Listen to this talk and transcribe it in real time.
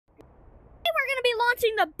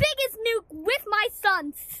launching the biggest nuke with my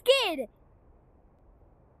son, Skid.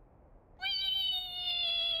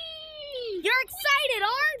 Whee! You're excited,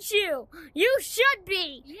 aren't you? You should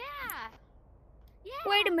be. Yeah.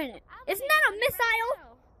 Wait a minute. Isn't that a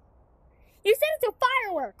missile? You said it's a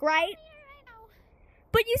firework, right?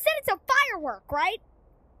 But you said it's a firework, right?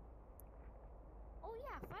 Oh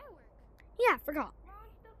yeah, firework. Yeah, I forgot.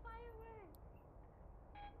 Launch the firework.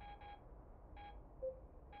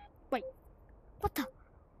 Wait. What the?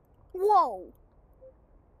 Whoa.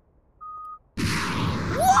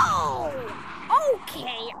 Whoa!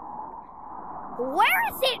 Okay. Where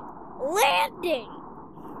is it landing?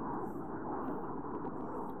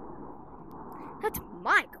 That's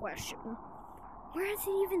my question. Where is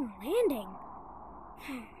it even landing?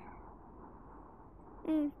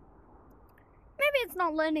 Maybe it's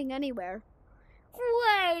not landing anywhere.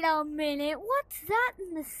 Wait a minute. What's that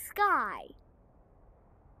in the sky?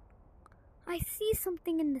 I see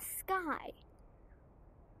something in the sky.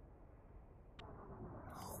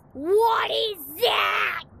 What is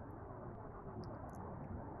that?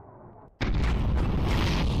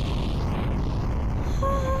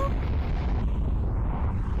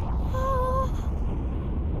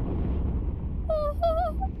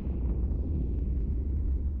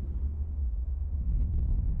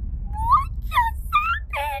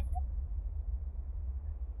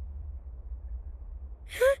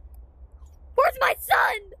 Where's my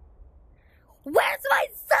son? Where's my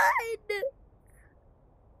son?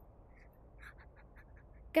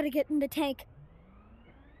 Gotta get in the tank.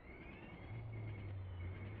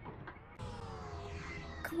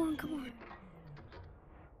 Come on, come on.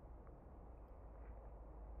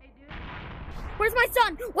 Hey, dude. Where's my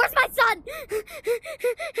son? Where's my son?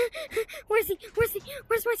 Where's he? Where's he?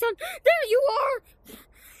 Where's my son? There you are!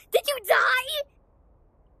 Did you die?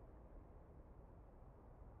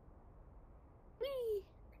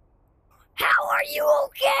 How are you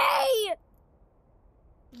okay?